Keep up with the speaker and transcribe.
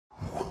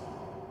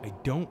I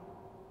don't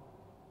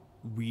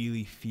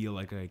really feel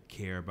like I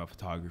care about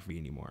photography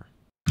anymore.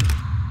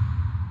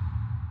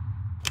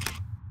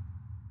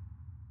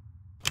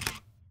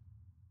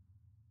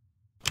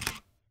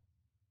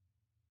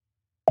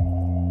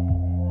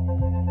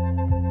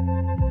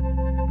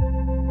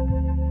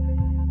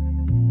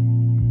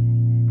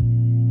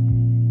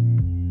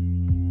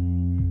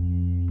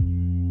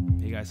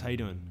 Hey guys, how you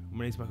doing?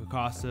 My name is Michael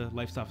Costa,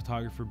 lifestyle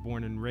photographer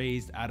born and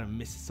raised out of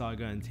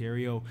Mississauga,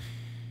 Ontario.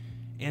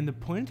 And the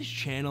point of this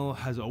channel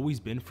has always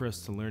been for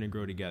us to learn and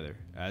grow together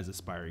as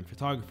aspiring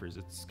photographers.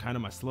 It's kind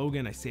of my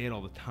slogan. I say it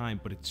all the time,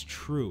 but it's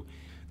true.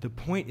 The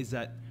point is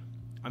that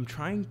I'm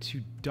trying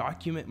to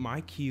document my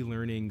key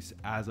learnings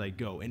as I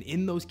go. And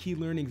in those key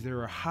learnings,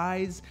 there are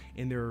highs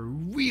and there are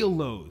real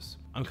lows.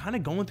 I'm kind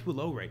of going through a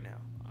low right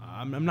now.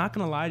 I'm not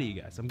gonna lie to you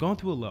guys. I'm going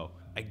through a low.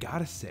 I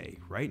gotta say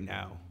right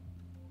now,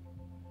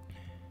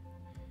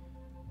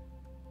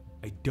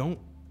 I don't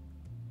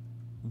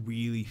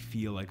really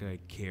feel like I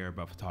care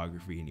about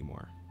photography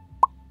anymore.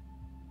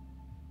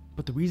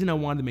 But the reason I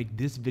wanted to make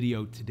this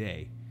video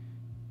today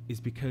is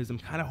because I'm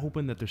kind of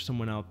hoping that there's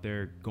someone out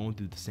there going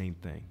through the same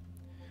thing.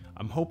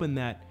 I'm hoping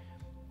that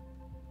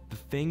the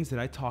things that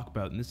I talk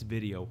about in this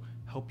video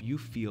help you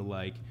feel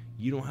like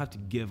you don't have to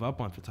give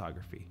up on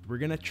photography. We're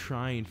gonna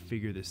try and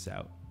figure this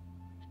out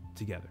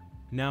together.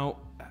 Now,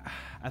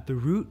 at the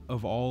root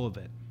of all of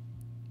it,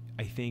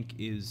 I think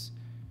is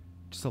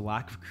just a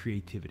lack of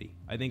creativity.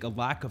 I think a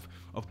lack of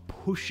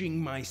pushing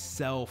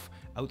myself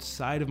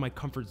outside of my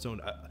comfort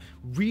zone.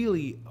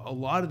 Really, a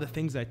lot of the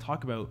things that I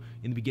talk about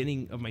in the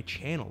beginning of my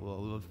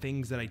channel, the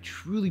things that I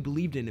truly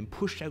believed in and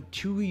pushed out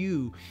to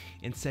you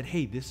and said,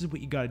 hey, this is what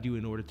you gotta do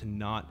in order to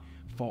not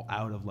fall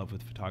out of love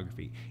with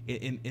photography.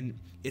 And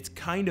it's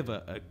kind of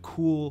a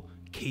cool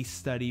case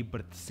study,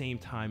 but at the same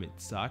time, it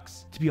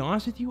sucks. To be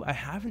honest with you, I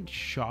haven't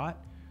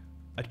shot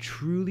a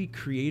truly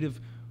creative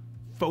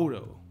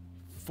photo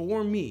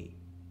for me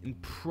in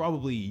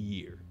probably a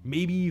year,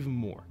 maybe even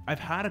more.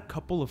 I've had a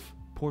couple of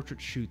portrait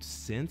shoots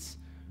since,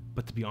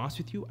 but to be honest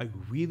with you, I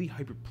really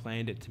hyper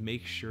planned it to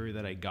make sure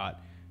that I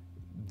got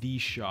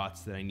these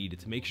shots that I needed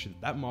to make sure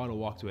that model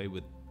walked away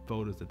with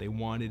photos that they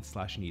wanted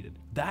 / needed.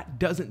 That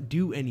doesn't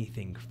do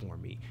anything for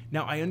me.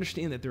 Now, I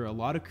understand that there are a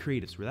lot of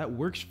creatives where that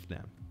works for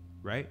them,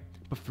 right?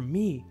 But for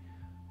me,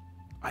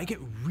 I get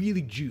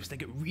really juiced. I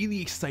get really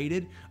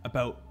excited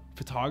about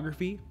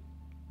photography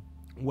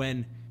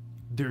when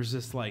there's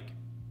this like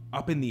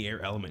up in the air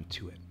element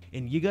to it.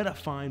 And you gotta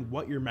find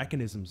what your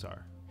mechanisms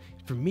are.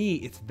 For me,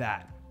 it's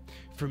that.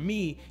 For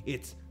me,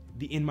 it's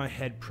the in my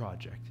head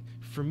project.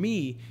 For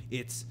me,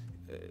 it's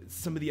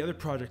some of the other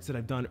projects that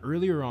I've done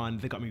earlier on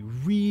that got me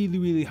really,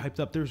 really hyped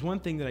up. There's one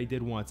thing that I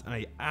did once and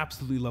I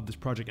absolutely love this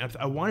project.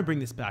 I wanna bring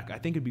this back. I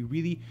think it'd be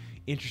really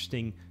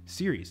interesting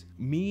series.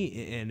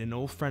 Me and an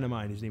old friend of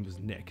mine, his name was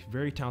Nick,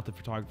 very talented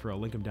photographer, I'll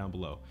link him down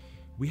below.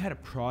 We had a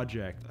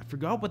project, I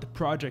forgot what the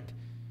project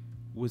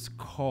was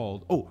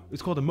called. Oh,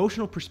 it's called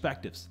Emotional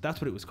Perspectives. That's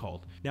what it was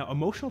called. Now,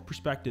 Emotional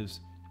Perspectives,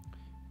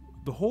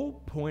 the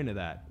whole point of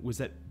that was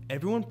that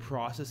everyone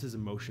processes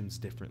emotions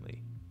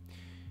differently.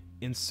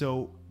 And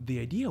so the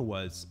idea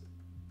was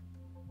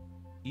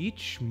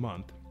each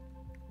month,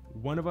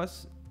 one of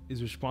us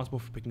is responsible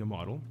for picking a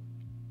model.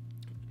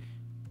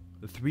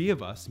 The three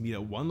of us meet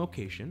at one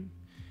location,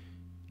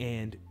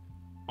 and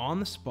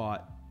on the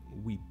spot,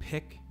 we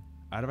pick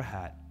out of a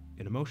hat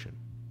an emotion.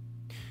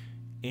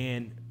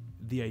 And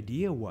the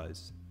idea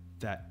was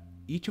that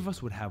each of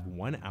us would have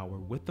 1 hour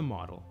with the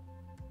model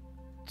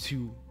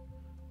to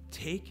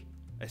take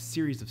a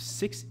series of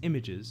 6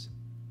 images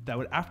that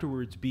would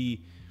afterwards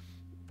be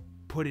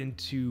put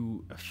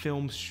into a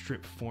film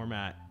strip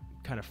format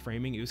kind of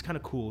framing. It was kind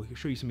of cool. I'll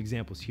show you some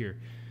examples here,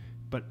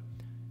 but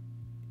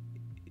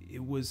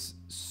it was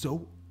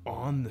so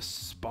on the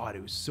spot.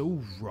 It was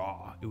so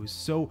raw. It was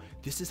so,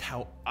 this is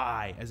how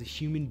I, as a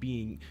human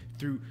being,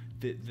 through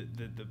the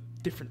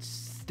different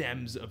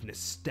stems of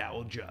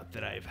nostalgia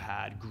that I've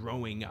had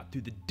growing up,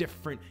 through the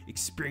different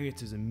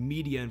experiences and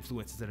media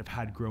influences that I've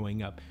had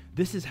growing up,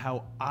 this is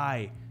how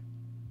I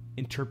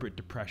interpret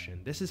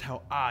depression. This is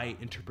how I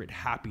interpret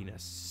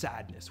happiness,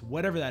 sadness,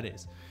 whatever that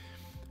is.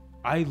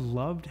 I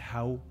loved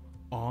how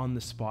on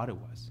the spot it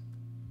was.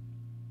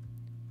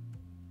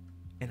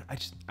 And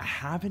I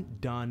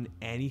haven't done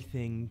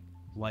anything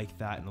like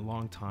that in a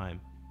long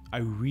time. I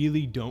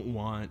really don't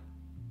want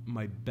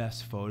my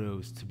best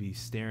photos to be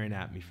staring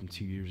at me from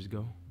 2 years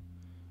ago.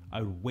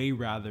 I would way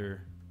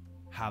rather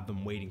have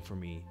them waiting for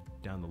me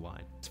down the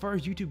line. As far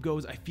as YouTube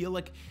goes, I feel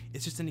like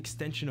it's just an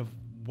extension of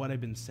what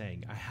I've been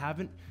saying. I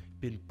haven't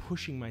been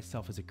pushing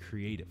myself as a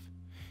creative.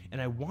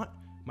 And I want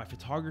my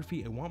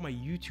photography, I want my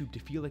YouTube to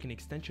feel like an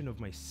extension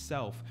of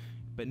myself,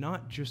 but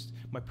not just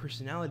my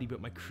personality,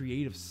 but my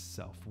creative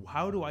self.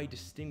 How do I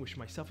distinguish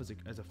myself as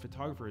a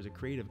photographer, as a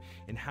creative,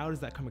 and how does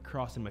that come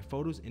across in my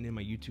photos and in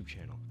my YouTube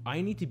channel?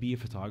 I need to be a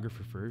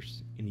photographer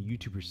first and a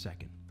YouTuber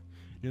second.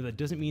 Now, that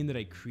doesn't mean that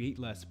I create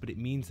less, but it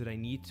means that I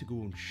need to go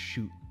and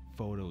shoot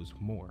photos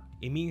more.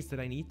 It means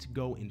that I need to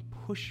go and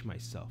push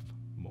myself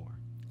more.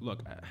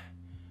 Look,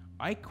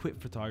 I quit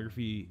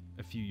photography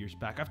a few years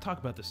back. I've talked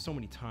about this so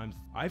many times.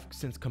 I've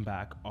since come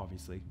back,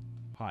 obviously.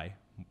 Hi,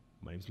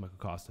 my name is Michael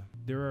Costa.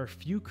 There are a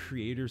few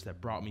creators that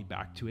brought me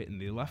back to it,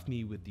 and they left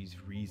me with these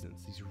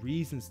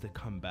reasons to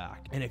come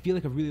back. And I feel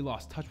like I've really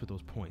lost touch with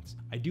those points.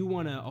 I do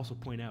want to also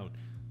point out,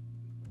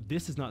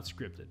 this is not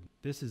scripted.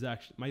 This is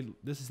actually,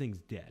 this thing's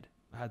dead.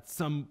 I had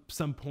some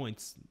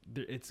points,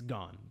 it's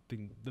gone.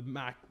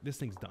 This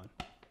thing's done.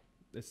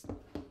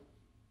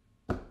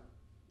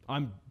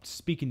 I'm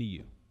speaking to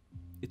you.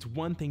 It's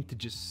one thing to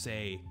just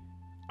say,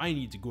 I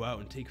need to go out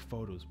and take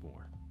photos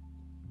more.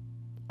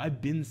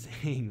 I've been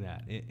saying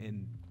that,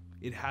 and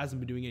it hasn't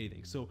been doing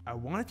anything. So I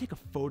want to take a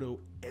photo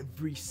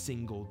every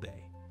single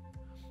day.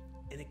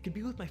 And it could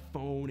be with my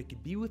phone, it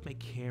could be with my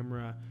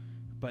camera,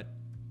 but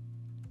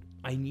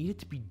I need it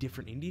to be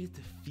different. I need it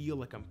to feel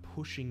like I'm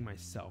pushing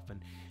myself.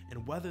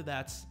 And whether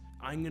that's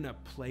I'm gonna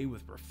play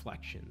with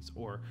reflections,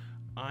 or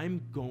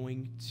I'm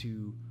going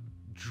to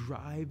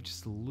drive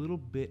just a little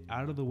bit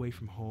out of the way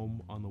from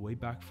home on the way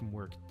back from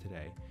work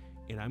today,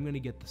 and I'm gonna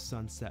get the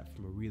sunset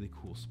from a really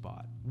cool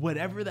spot.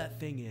 Whatever that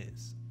thing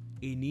is,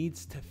 it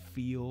needs to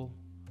feel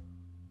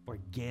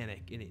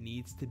organic, and it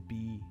needs to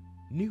be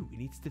new. It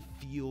needs to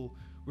feel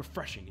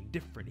refreshing and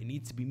different. It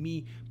needs to be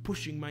me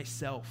pushing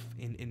myself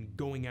and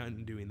going out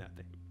and doing that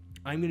thing.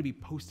 I'm gonna be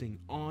posting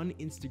on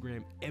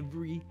Instagram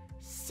every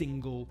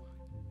single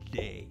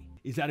day.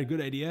 Is that a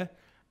good idea?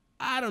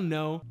 I don't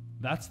know.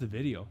 That's the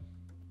video.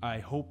 I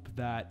hope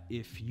that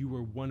if you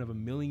were one of a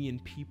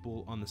million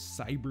people on the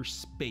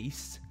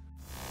cyberspace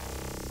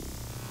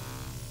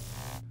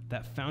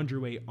that found your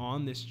way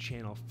on this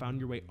channel, found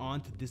your way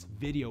onto this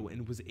video,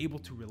 and was able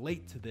to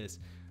relate to this,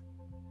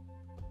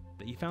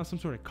 that you found some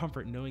sort of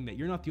comfort knowing that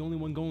you're not the only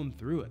one going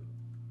through it.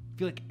 I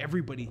feel like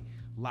everybody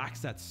lacks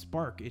that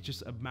spark. It's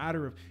just a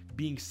matter of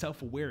being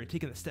self-aware and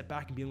taking a step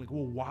back and being like,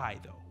 well, why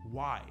though?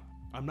 Why?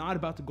 I'm not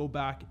about to go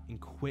back and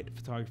quit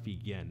photography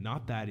again.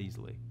 Not that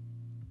easily.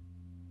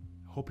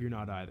 Hope you're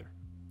not either.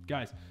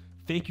 Guys,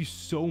 thank you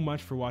so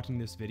much for watching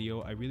this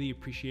video. I really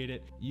appreciate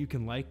it. You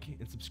can like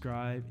and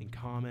subscribe and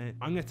comment.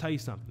 I'm gonna tell you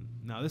something.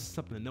 Now, this is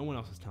something that no one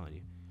else is telling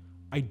you.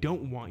 I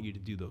don't want you to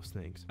do those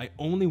things. I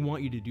only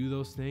want you to do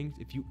those things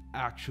if you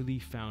actually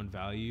found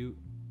value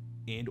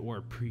and or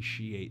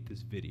appreciate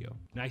this video.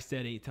 And I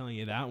said, ain't telling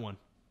you that one.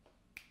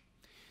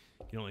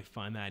 You can only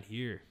find that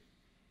here.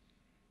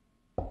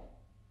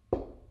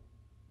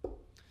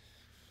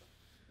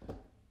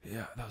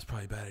 Yeah, that was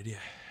probably a bad idea.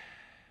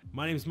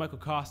 My name is Michael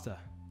Costa,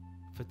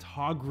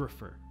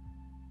 photographer,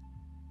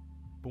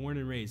 born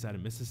and raised out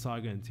of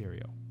Mississauga,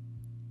 Ontario.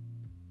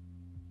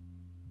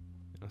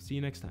 And I'll see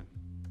you next time.